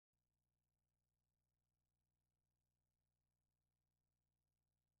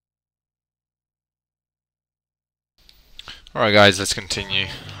Alright guys, let's continue.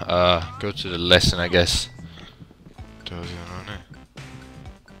 Go to the lesson, I guess. What the hell's going on there?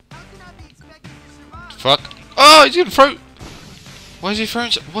 Fuck. Oh, he's gonna throw... Why is he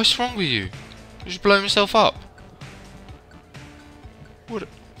throwing... What's wrong with you? He's just blowing himself up. What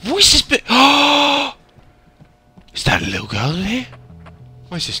is this bit? Oh! Is that a little girl in here?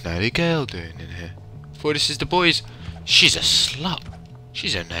 What's this nerdy girl doing in here? I thought this is the boys. She's a slut.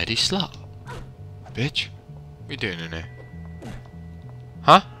 She's a nerdy slut. Bitch. What are you doing in here?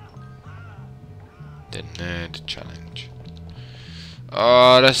 Huh? The nerd challenge.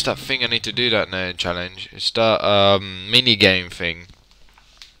 Oh, that's that thing I need to do, that nerd challenge. It's that mini game thing.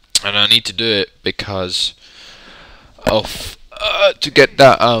 And I need to do it because of to get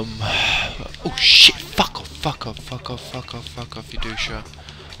that oh shit, fuck off, fuck off, fuck off, fuck off, fuck off, you doucher.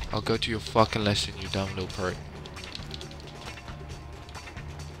 I'll go to your fucking lesson, you dumb little prick.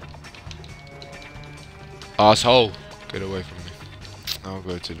 Asshole, get away from me. I'll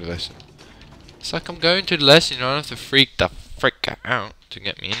go to the lesson. It's like I'm going to the lesson, you don't have to freak the frick out to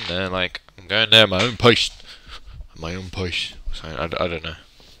get me in there. Like, I'm going there at my own pace. My own pace. So, I don't know.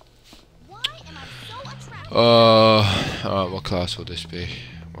 What class will this be?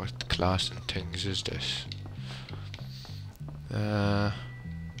 What class and things is this?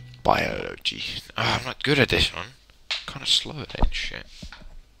 Biology. Oh, I'm not good at this one. I'm kinda slow at that shit.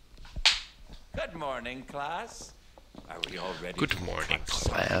 Good morning, class. Are we all ready? Good morning,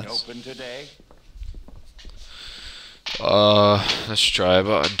 class. Open today? Let's try,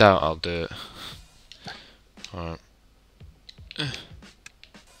 but I doubt I'll do it. Alright.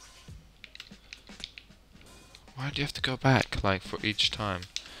 Why do you have to go back, like, for each time?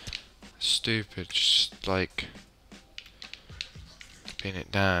 Stupid, just, like... Pin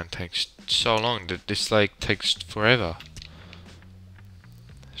it down takes so long that this, like, takes forever.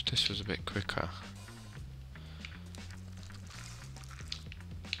 If this was a bit quicker.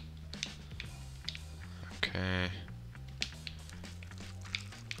 Okay.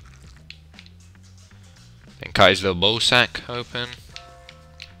 Then cut his little ball sack open.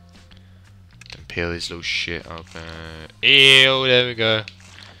 Then peel his little shit open. Ew, there we go.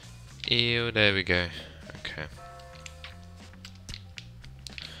 Ew, there we go. Okay.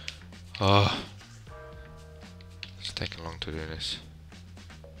 Oh. It's taking long to do this.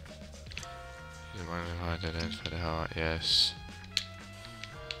 You mind if I identify the heart? Yes.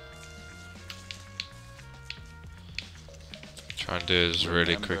 Try and do this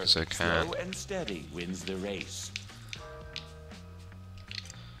really quick as I can. Slow and steady wins the race.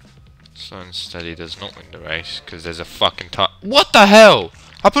 Slow and steady does not win the race because there's a fucking What the hell?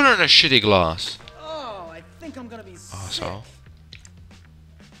 I put it in a shitty glass. Oh, I think I'm gonna be sick. Arsehole.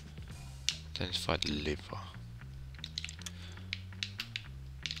 Identify the liver.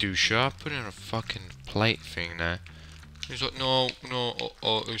 Douche, I put in a fucking plate thing there. He's like, no,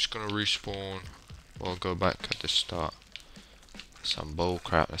 it's gonna respawn. I'll go back at the start. Some bull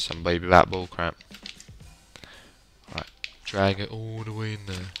crap, that's some baby back bull crap. Right, drag it all the way in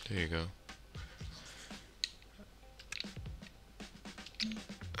there. There you go.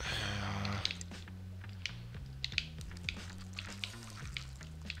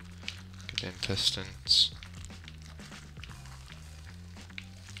 Get the intestines.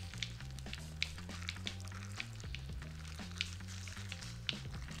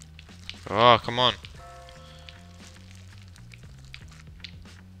 Oh, come on.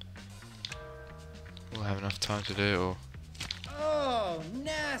 We'll have enough time to do it all. Oh,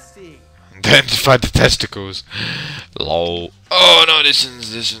 nasty. Identify the testicles. Lol. Oh no, this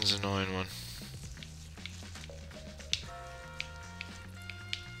one's an annoying one.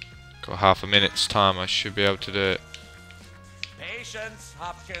 Got half a minute's time, I should be able to do it. Patience,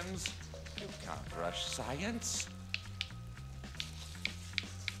 Hopkins. You can't rush science.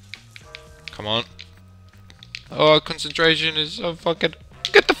 Come on. Oh, concentration is so fucking...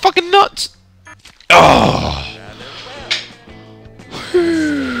 Get the fucking nuts! Oh!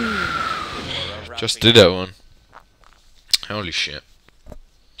 Just did that one. Holy shit.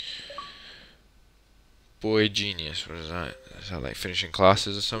 Boy genius, what is that? Is that like finishing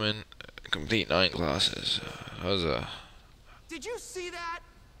classes or something? Complete 9 classes. How's a... Did you see that?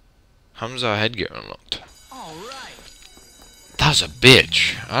 Hamza headgear unlocked. All right. That's a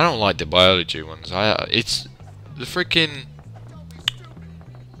bitch. I don't like the biology ones. It's the freaking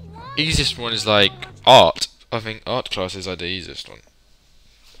easiest one is like art. I think art classes are the easiest one.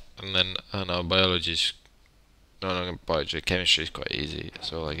 And then I know biology's no biology. Chemistry is quite easy.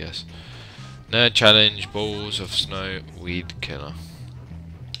 That's all I guess. Nerd challenge, balls of snow, weed killer.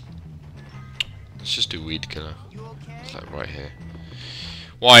 Let's just do weed killer. It's like right here.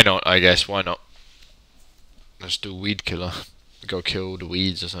 Why not? I guess. Why not? Let's do weed killer. Go kill the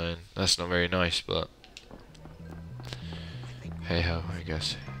weeds or something. That's not very nice, but hey ho, I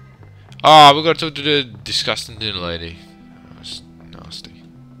guess. Ah, we got to talk to the disgusting dinner lady. Oh, that's nasty.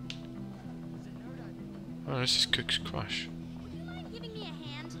 Oh, this is Cook's Crush. Giving me a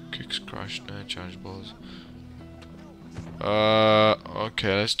hand? Cook's Crush, no charge balls.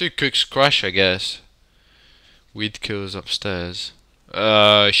 Okay, let's do Cook's Crush, I guess. Weed kills upstairs.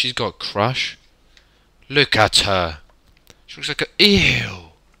 She's got a crush. Look at her. She looks like a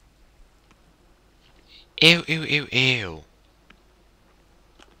ew. Ew, ew, ew, ew.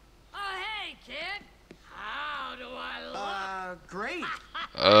 Oh, hey, kid. How do I look? Great.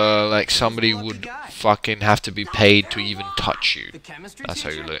 Like somebody would fucking have to be paid to even touch you. The chemistry That's how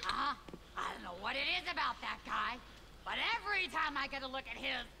you teacher? look. I don't know what it is about that guy, but every time I get a look at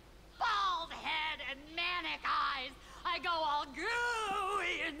his bald head and manic eyes, I go all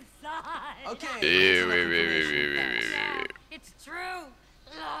gooey inside. Okay. Ew, that's ew, enough ew, information. ew, ew, Thanks. ew, ew. It's true.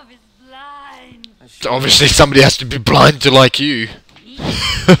 Love is blind. So obviously somebody has to be blind to like you.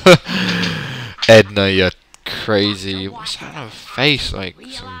 Edna, you're crazy. What's that on her face? Like some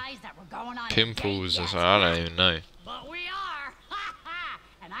Realize that we're going on a pimples date, or yes, something. I don't even know. But we are.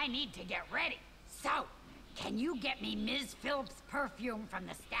 And I need to get ready. So, can you get me Ms. Phillips' perfume from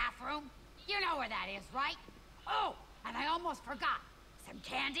the staff room? You know where that is, right? Oh, and I almost forgot. Some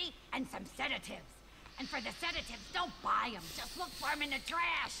candy and some sedatives. And for the sedatives, don't buy them. Just look for them in the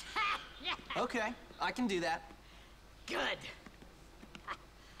trash. Yeah. Okay, I can do that. Good.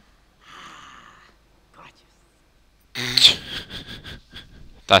 Gorgeous.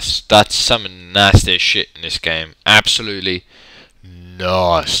 That's some nasty shit in this game. Absolutely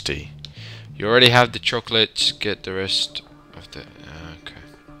nasty. You already have the chocolates. Get the rest of the. Okay.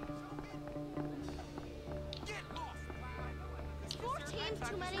 Is 4 teams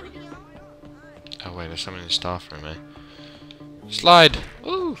too many to be on? Oh wait, there's someone in the staff room, eh? Slide.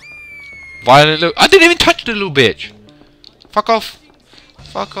 Ooh. Violent little. I didn't even touch the little bitch. Fuck off.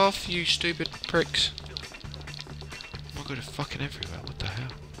 Fuck off, you stupid pricks. Oh my god, they're fucking everywhere. What the hell?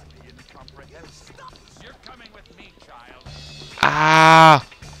 You're coming with me, child. Ah!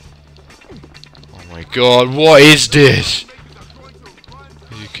 Oh my god, what is this?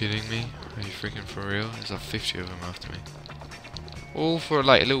 Are you kidding me? Are you freaking for real? There's like 50 of them after me. All for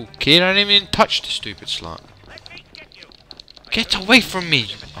like a little kid? I didn't even touch the stupid slut. Get away from me,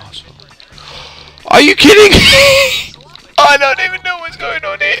 you asshole. Are you kidding me? I don't even know what's going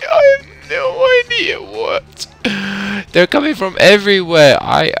on here. I have no idea what. They're coming from everywhere.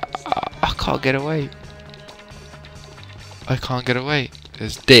 I can't get away. I can't get away.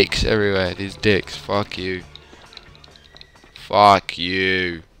 There's dicks everywhere. These dicks. Fuck you. Fuck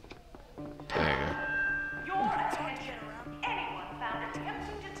you. There you Your attention. Anyone found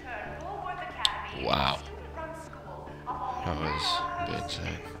attempting to turn Bullworth Academy go. Wow. into a student-run school of all That was a bit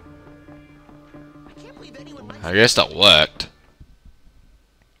insane. I can't believe anyone might I guess that worked.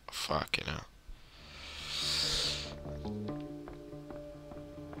 Fuck, you know.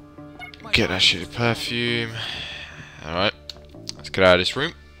 Get that shitty perfume. Alright. Let's get out of this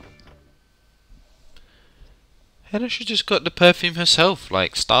room. Hannah should just got the perfume herself,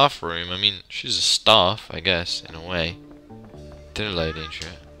 like staff room. I mean, she's a staff, I guess, in a way. Dinner lady and shit.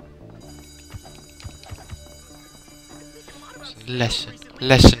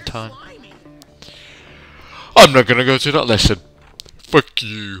 Lesson time. I'm not gonna go to that lesson. Fuck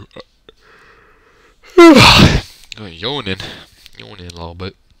you. Oh, yawning a little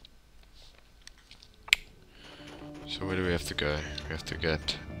bit. So where do we have to go? We have to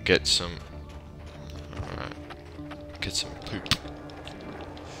get some. Get some poop.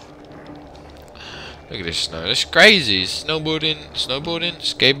 Look at this snow. That's crazy. Snowboarding,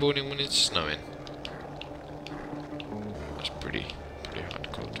 skateboarding when it's snowing. That's pretty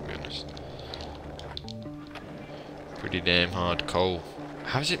hardcore, to be honest. Pretty damn hardcore.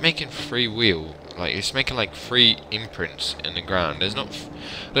 How is it making free wheel? Like it's making like 3 imprints in the ground. There's not.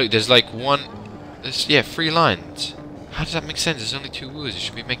 Look, there's like one. There's 3 lines. How does that make sense? There's only 2 wheels. It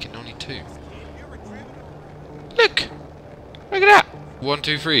should be making only 2. Look! Look at that! 1,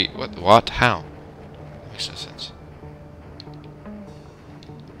 2, 3. What? How? Makes no sense.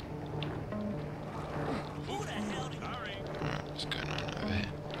 Alright, what's going on over here?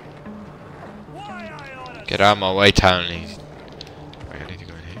 Get out of my way, Tony. Wait, I need to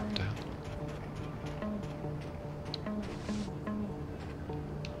go in here. What the hell?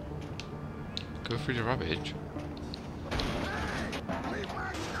 Go through the rubbish.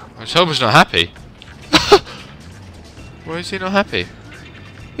 I just hope he's not happy. Why is he not happy?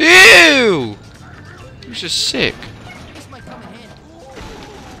 Ew! He was just sick. This might come in handy.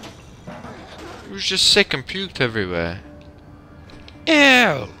 was just sick and puked everywhere.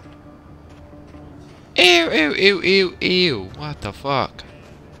 Ew! Ew, ew, ew, ew, ew. What the fuck?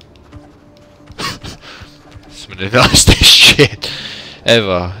 Some of the nicest shit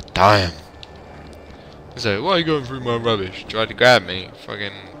ever. Damn. So, why are you going through my rubbish? Tried to grab me.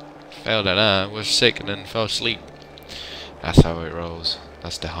 Fucking failed at that. Was sick and then fell asleep. That's how it rolls.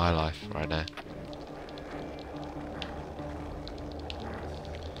 That's the high life right there.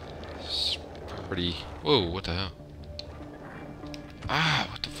 It's pretty... Whoa, what the hell? Ah,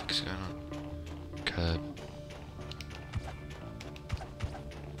 what the fuck is going on? Curb.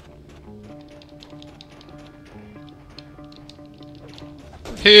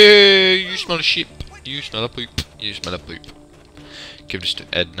 Hey, you smell a sheep. You smell a poop. You smell a poop. Give this to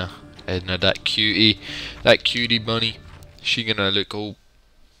Edna. Edna, that cutie. That cutie bunny. She gonna look all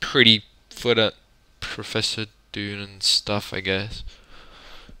pretty for that Professor Dune and stuff, I guess.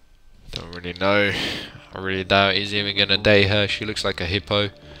 Don't really know. I really doubt he's even gonna date her. She looks like a hippo.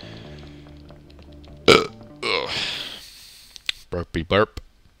 Burpy burp.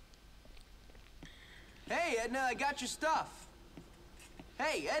 Hey, Edna, I got your stuff.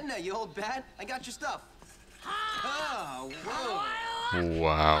 Hey, Edna, you old bat, I got your stuff. Oh, whoa.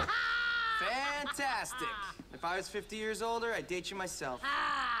 Wow. Fantastic. If I was 50 years older, I'd date you myself.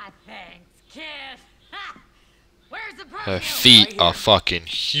 Ah, thanks, kid. Ha! Where's the Her perfume? feet are fucking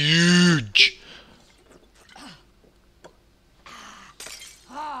huge.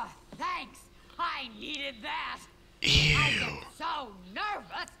 Oh, thanks. I needed that. I Ew. get so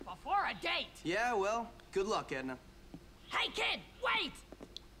nervous before a date. Yeah, well, good luck, Edna. Hey, kid, wait.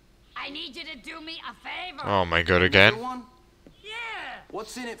 I need you to do me a favor. Oh my god, Another again? one? Yeah.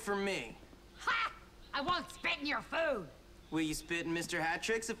 What's in it for me? Ha! I won't spit in your food. Will you spit in Mr.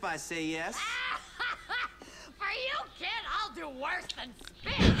 Hattricks if I say yes? For you, kid, I'll do worse than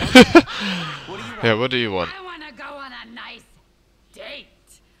spit. What do you want? Yeah, what do you want? I want to go on a nice date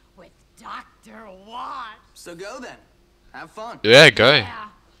with Dr. Watt. So go then. Have fun. Yeah, go. Yeah,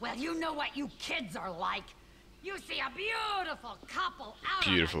 well, you know what you kids are like. You see a beautiful couple out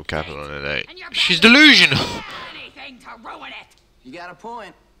Beautiful on a couple date, on a date. and you're She's bound to delusional. do anything to ruin it. You got a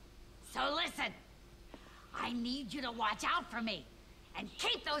point. So listen, I need you to watch out for me and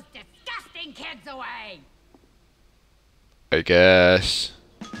keep those disgusting kids away. I guess.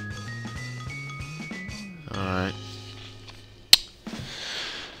 Alright.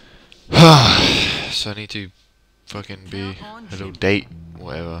 So I need to fucking be a little date,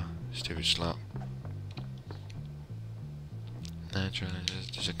 whatever. Stupid slut. Naturally,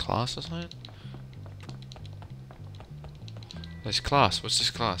 there's a class or something? There's class. What's this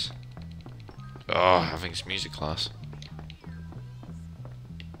class? Oh, I think it's music class.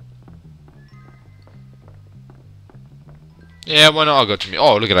 Yeah, why not? I'll go to me.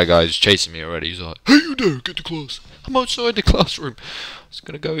 Oh, look at that guy. He's chasing me already. He's like, hey, you there, get to class. I'm outside the classroom. I was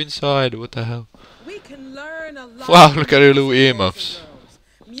gonna go inside. What the hell? We can learn a lot. Wow, look at her little from earmuffs. boys and girls.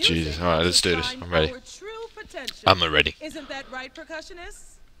 Music Jesus, alright, let's do this. helps us I'm ready. find our true potential. I'm ready. Isn't that right,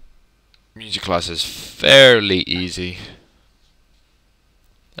 percussionists? Music class is fairly easy.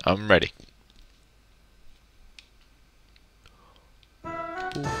 I'm ready.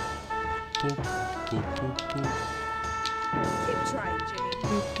 Keep trying,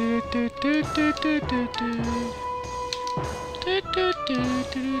 Jimmy.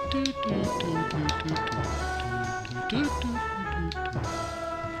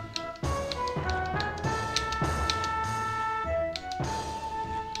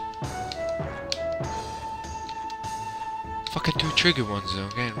 Fucking two trigger ones though, I'm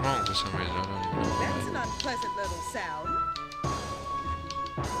getting wrong for some reason. I don't even know That's why. an unpleasant little sound.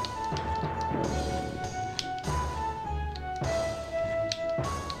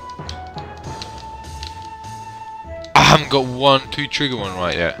 I haven't got two trigger one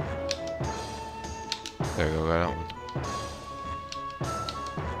right yet. There we go, got that one.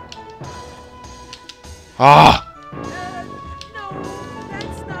 Ah! No,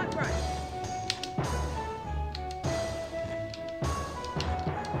 that's not right.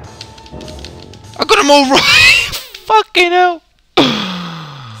 I got them all right! Fucking hell!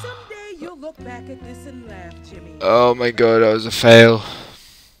 Someday you'll look back at this and laugh, Jimmy. Oh my god, that was a fail.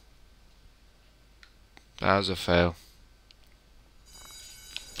 That was a fail.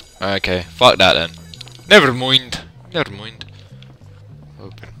 Okay, fuck that then. Never mind. Never mind.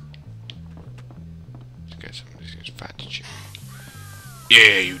 Open. Let's get some of this fat shit.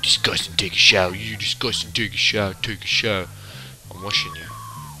 Yeah, you disgusting, take a shower. You disgusting, take a shower, take a shower. I'm washing you.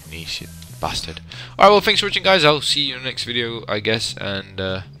 You shit bastard. Alright, well, thanks for watching, guys. I'll see you in the next video, I guess. And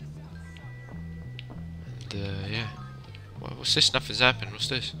yeah. What's this? Nothing's happened. What's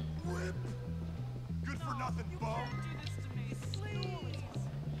this?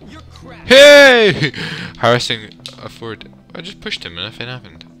 You're crap. Hey! Harassing a Ford. I just pushed him and nothing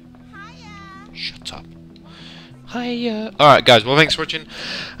happened. Shut up. Hiya. Alright guys, well thanks for watching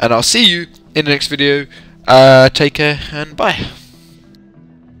and I'll see you in the next video. Take care and bye.